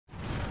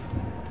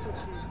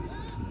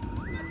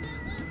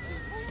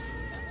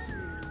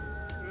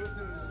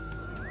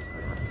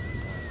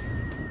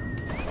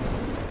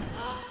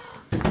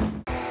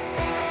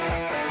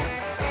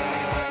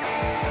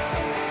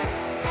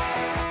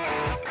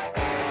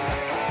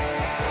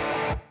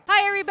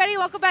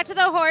welcome back to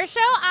the Horror Show.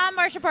 I'm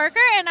Marcia Parker,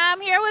 and I'm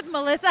here with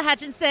Melissa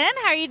Hutchison.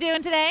 How are you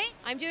doing today?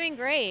 I'm doing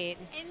great.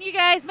 And you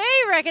guys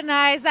may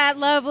recognize that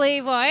lovely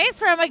voice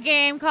from a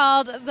game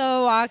called The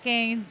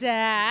Walking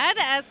Dead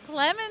as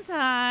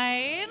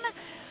Clementine.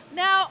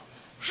 Now,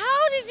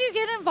 how did you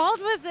get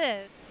involved with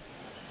this?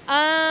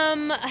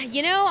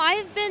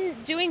 I've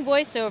been doing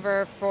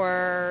voiceover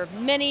for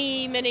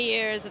many, many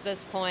years at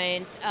this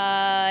point.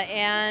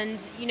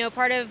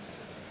 Part of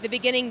the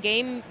beginning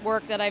game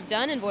work that I've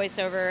done in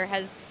voiceover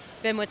has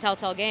been with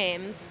Telltale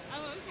games.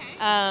 Oh,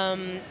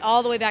 okay.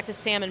 All the way back to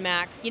Sam and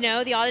Max. The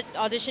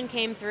audition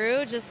came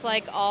through, just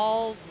like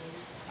all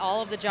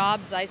of the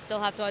jobs I still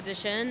have to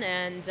audition,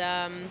 and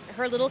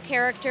her little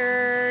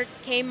character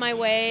came my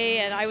way,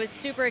 and I was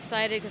super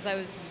excited because I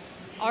was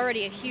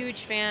already a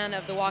huge fan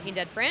of the Walking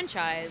Dead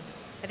franchise.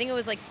 I think it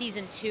was like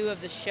season 2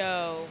 of the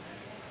show,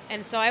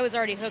 and so I was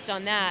already hooked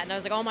on that, and I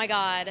was like, oh my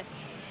god,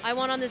 I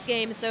want on this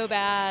game so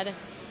bad.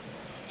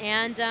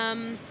 And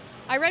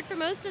I read for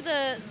most of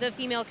the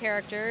female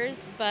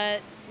characters,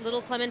 but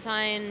little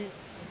Clementine,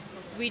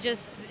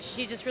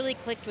 she just really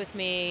clicked with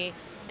me,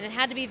 and it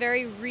had to be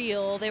very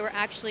real. They were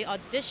actually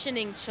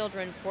auditioning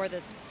children for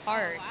this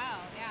part. Oh, wow,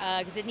 yeah.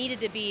 Because it needed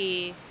to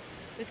be,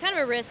 it was kind of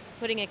a risk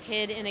putting a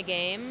kid in a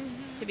game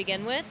to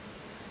begin with,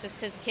 just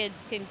because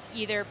kids can,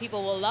 either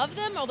people will love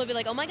them or they'll be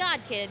like, oh my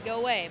god, kid, go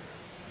away.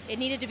 It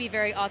needed to be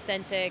very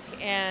authentic,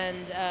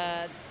 and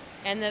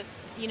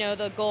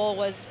the goal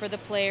was for the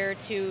player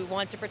to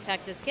want to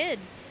protect this kid.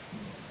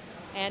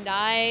 And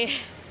I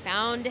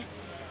found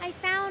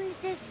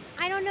this,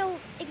 I don't know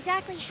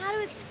exactly how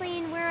to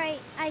explain where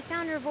I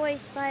found her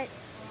voice, but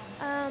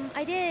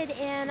I did,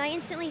 and I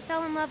instantly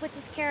fell in love with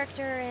this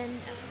character, and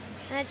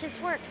it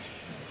just worked.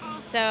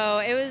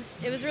 So it was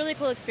a really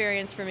cool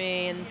experience for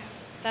me, and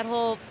that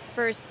whole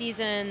first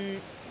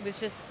season was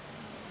just,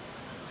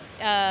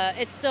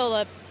 it's still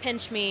a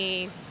pinch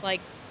me, like,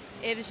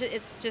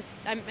 it's just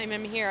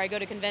I'm here, I go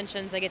to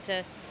conventions, I get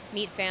to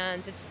meet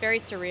fans. It's very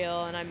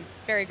surreal, and I'm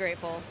very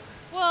grateful.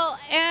 Well,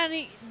 and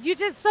you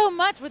did so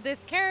much with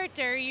this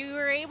character. You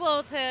were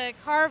able to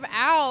carve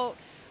out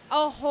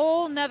a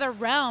whole nother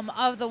realm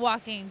of The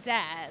Walking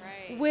Dead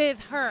with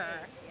her.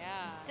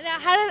 Yeah. Now,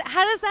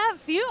 how does that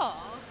feel?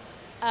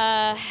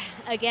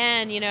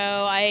 Again,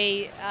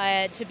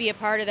 I to be a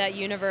part of that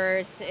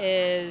universe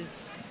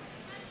is,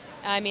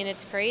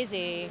 it's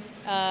crazy.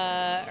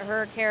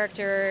 Her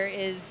character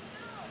is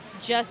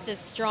just as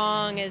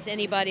strong as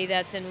anybody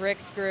that's in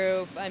Rick's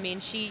group. I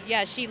mean, she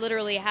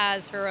literally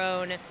has her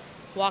own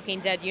Walking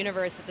Dead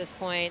universe at this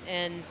point,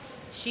 and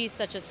she's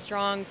such a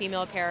strong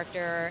female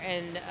character,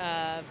 and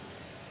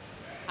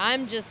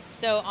I'm just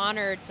so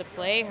honored to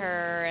play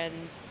her.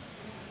 And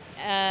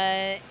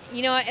I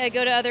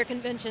go to other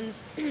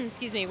conventions,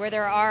 excuse me, where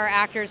there are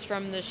actors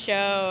from the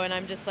show, and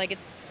I'm just like,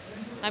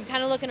 I'm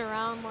kind of looking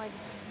around like,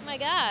 oh my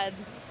god,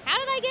 how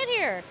did I get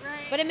here?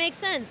 Right. But it makes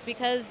sense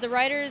because the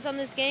writers on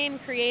this game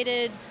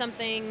created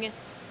something,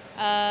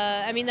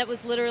 that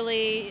was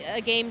literally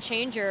a game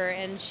changer,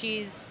 and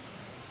she's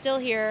still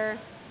here,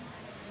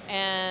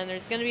 and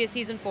there's going to be a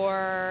season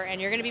 4, and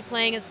you're going to be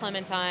playing as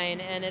Clementine,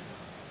 and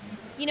it's,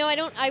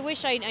 I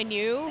wish I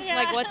knew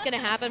like what's going to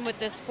happen with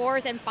this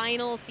 4th and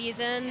final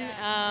season,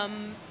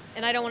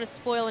 and I don't want to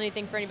spoil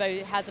anything for anybody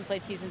who hasn't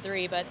played season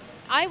 3, but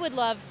I would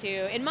love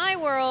to. In my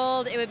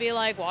world, it would be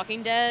like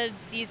Walking Dead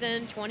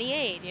season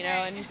 28,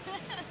 and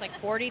it's like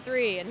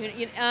 43,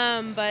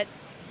 and but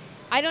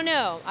I don't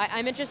know.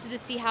 I'm interested to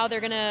see how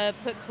they're going to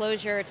put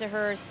closure to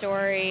her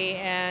story,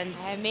 and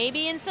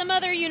maybe in some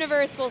other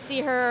universe we'll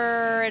see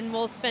her and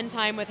we'll spend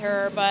time with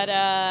her, but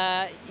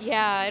I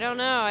don't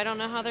know. I don't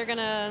know how they're going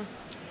to...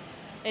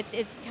 It's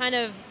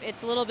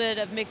a little bit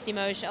of mixed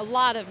emotion, a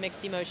lot of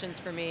mixed emotions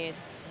for me.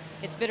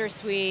 It's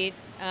bittersweet.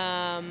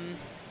 I'm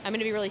going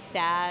to be really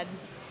sad,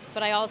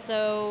 but I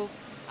also,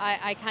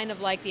 I kind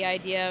of like the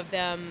idea of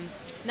them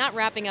not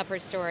wrapping up her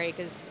story,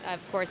 because of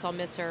course I'll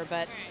miss her,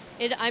 but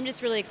I'm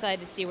just really excited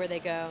to see where they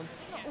go.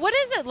 What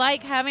is it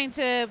like having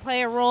to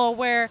play a role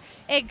where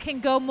it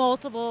can go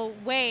multiple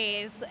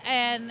ways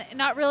and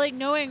not really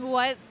knowing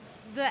what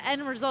the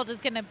end result is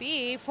going to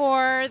be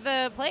for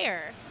the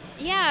player?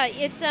 Yeah,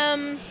 it's,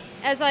 me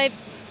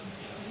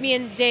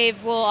and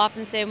Dave will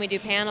often say when we do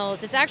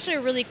panels, it's actually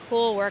a really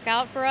cool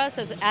workout for us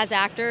as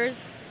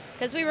actors,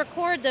 because we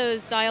record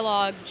those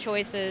dialogue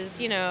choices,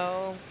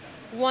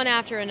 one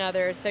after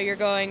another. So you're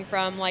going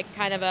from like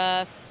kind of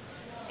a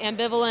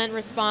ambivalent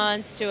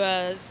response to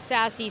a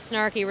sassy,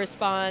 snarky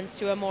response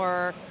to a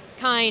more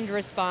kind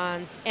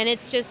response. And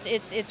it's just,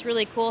 it's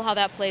really cool how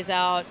that plays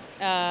out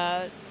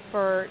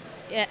for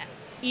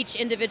each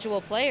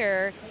individual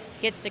player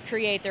gets to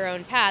create their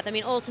own path. I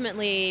mean,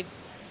 ultimately,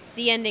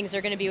 the endings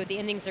are going to be what the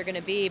endings are going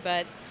to be,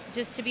 but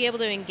just to be able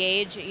to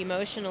engage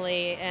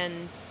emotionally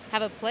and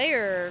have a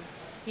player,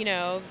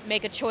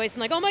 make a choice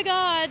and like, oh my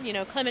god,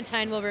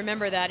 Clementine will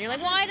remember that. And you're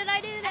like, why did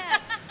I do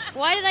that?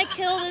 Why did I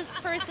kill this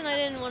person? I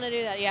didn't want to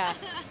do that. Yeah.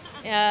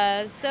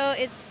 So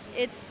it's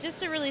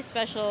just a really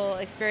special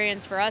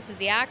experience for us as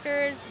the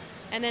actors,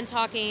 and then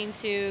talking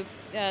to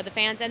the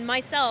fans and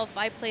myself.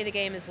 I play the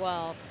game as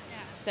well. Yeah.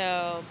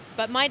 So,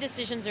 but my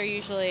decisions are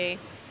usually,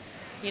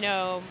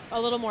 a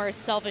little more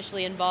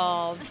selfishly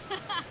involved.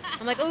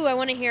 I'm like, ooh, I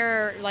want to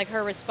hear like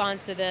her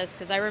response to this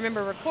because I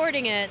remember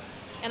recording it,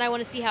 and I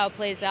want to see how it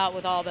plays out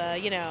with all the,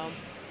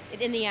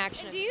 in the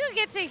action. Do you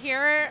get to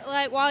hear,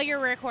 like, while you're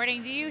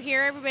recording, do you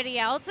hear everybody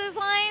else's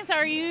lines? Or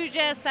are you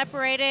just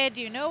separated?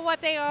 Do you know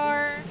what they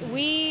are?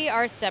 We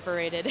are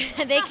separated.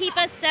 They keep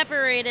us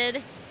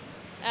separated.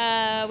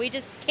 We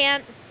just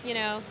can't,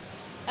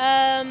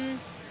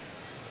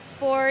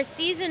 For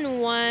season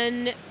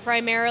 1,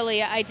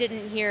 primarily, I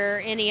didn't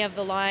hear any of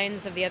the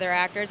lines of the other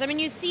actors. I mean,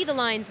 you see the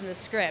lines in the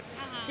script,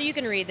 so you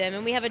can read them,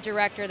 and we have a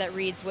director that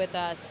reads with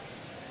us.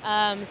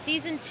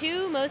 Season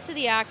 2, most of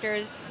the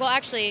actors, well,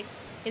 actually,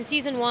 in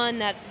season 1,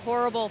 that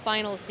horrible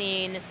final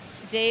scene,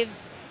 Dave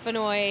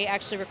Fennoy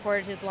actually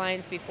recorded his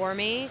lines before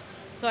me,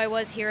 so I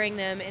was hearing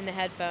them in the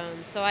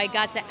headphones. So I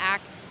got to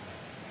act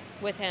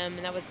with him,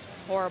 and that was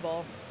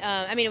horrible.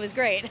 It was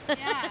great.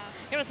 Yeah.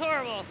 It was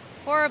horrible.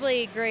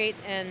 Horribly great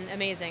and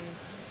amazing.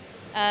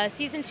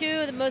 Season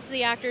 2, most of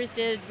the actors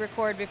did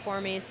record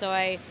before me, so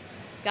I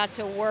got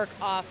to work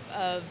off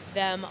of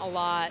them a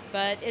lot.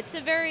 But it's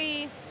a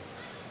very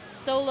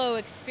solo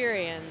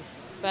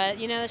experience. But,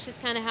 that's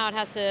just kind of how it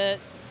has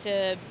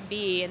to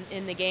be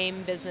in the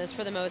game business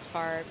for the most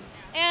part.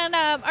 And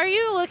are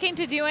you looking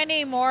to do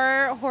any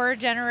more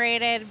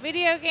horror-generated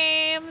video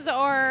games,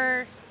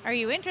 or are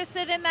you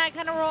interested in that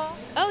kind of role?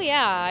 Oh,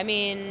 yeah.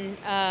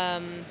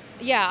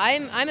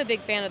 I'm a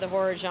big fan of the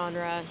horror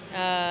genre.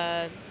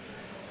 I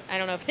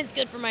don't know if it's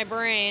good for my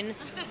brain.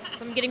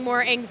 So I'm getting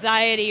more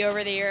anxiety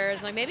over the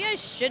years. Like, maybe I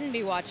shouldn't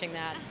be watching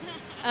that.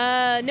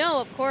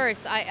 No, of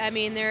course.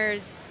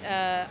 There's...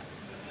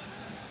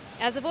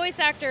 as a voice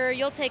actor,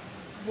 you'll take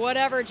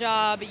whatever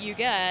job you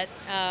get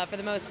for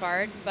the most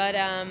part. But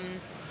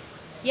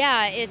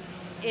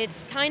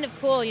it's kind of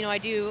cool. I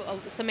do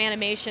some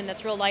animation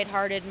that's real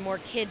lighthearted and more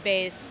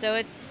kid-based. So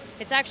it's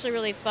actually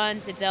really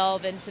fun to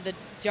delve into the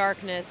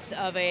darkness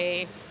of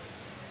a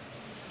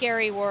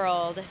scary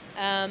world.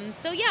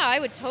 I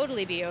would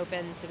totally be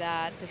open to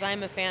that because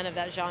I'm a fan of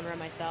that genre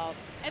myself.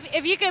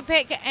 If you could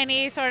pick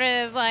any sort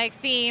of like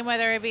theme,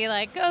 whether it be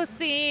like ghost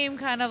theme,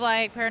 kind of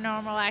like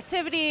Paranormal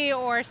Activity,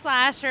 or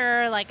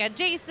slasher, like a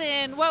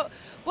Jason, what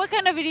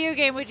kind of video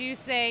game would you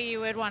say you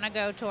would want to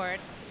go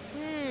towards?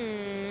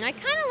 I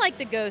kind of like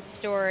the ghost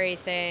story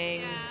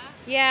thing.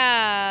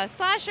 Yeah.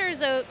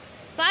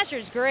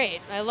 Slasher's great.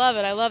 I love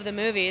it. I love the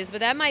movies,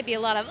 but that might be a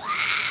lot of,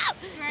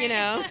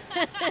 Right.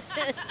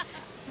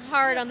 It's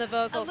hard on the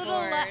vocal a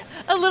cords.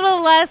 a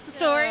little less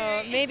story.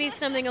 So maybe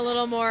something a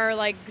little more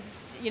like,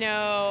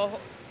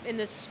 in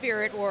the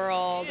spirit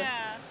world.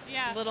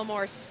 Yeah. A little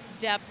more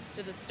depth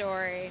to the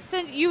story. So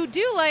you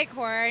do like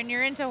horror and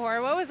you're into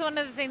horror. What was one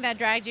of the things that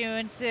dragged you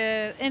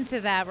into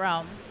that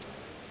realm?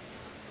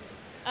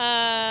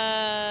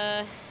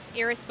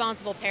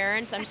 Irresponsible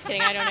parents. I'm just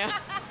kidding. I don't know.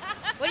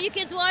 What are you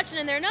kids watching?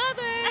 And they're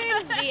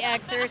nothing. The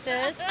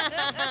Exorcist.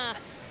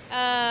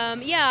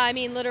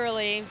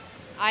 Literally,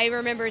 I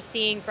remember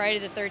seeing Friday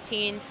the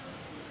 13th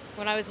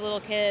when I was a little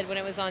kid when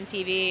it was on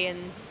TV,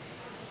 and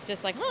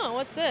just like,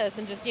 what's this?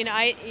 And just,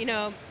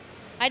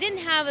 I didn't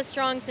have a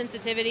strong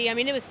sensitivity.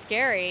 It was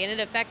scary and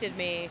it affected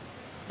me,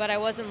 but I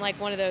wasn't like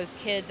one of those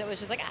kids that was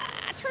just like,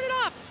 turn it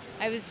off.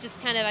 I was just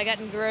I got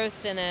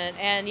engrossed in it.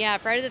 And yeah,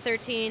 Friday the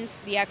 13th,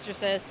 The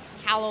Exorcist,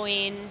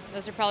 Halloween,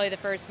 those are probably the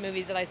first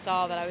movies that I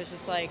saw that I was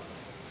just like,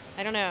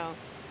 I don't know.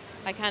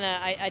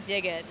 I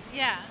dig it.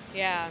 Yeah.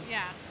 Yeah.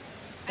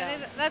 So. I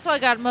think that's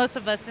what got most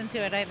of us into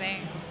it, I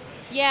think.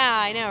 Yeah,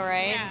 I know,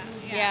 right?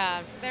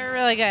 Yeah. They're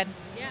really good.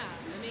 Yeah,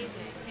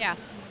 amazing. Yeah.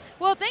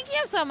 Well, thank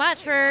you so much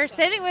for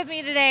sitting with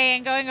me today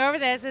and going over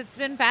this. It's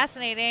been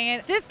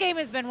fascinating. This game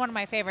has been one of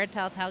my favorite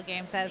Telltale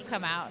games that have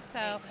come out.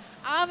 So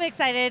I'm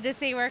excited to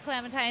see where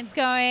Clementine's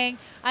going.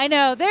 I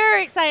know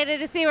they're excited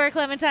to see where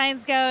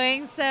Clementine's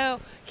going.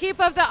 So keep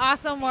up the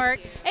awesome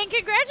work. And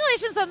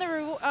congratulations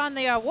on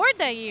the award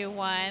that you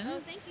won.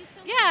 Oh, thank you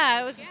so much.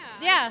 Yeah, it was,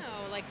 I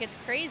know. Like, it's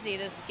crazy.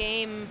 This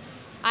game,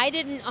 I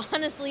didn't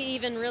honestly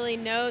even really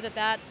know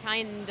that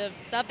kind of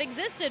stuff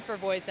existed for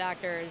voice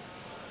actors.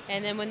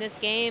 And then when this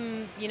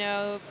game,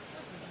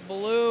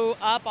 blew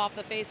up off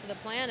the face of the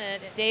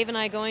planet, Dave and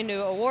I going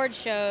to award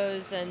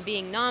shows and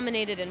being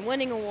nominated and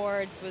winning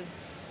awards was,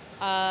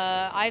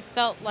 I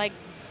felt like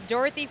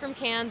Dorothy from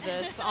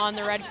Kansas on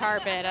the red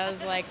carpet. I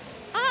was like,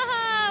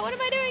 what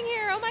am I doing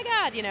here? Oh my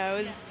God. It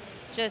was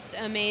just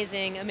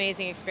amazing,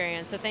 amazing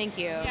experience. So thank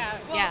you.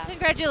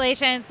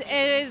 Congratulations.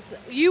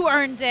 You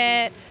earned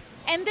it.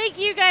 And thank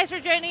you guys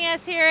for joining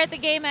us here at the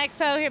Game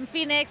Expo here in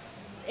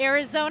Phoenix,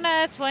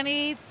 Arizona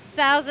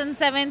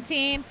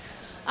 2017.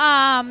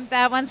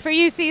 That one's for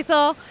you,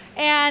 Cecil.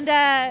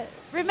 And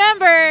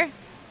remember,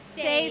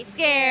 stay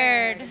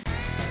scared.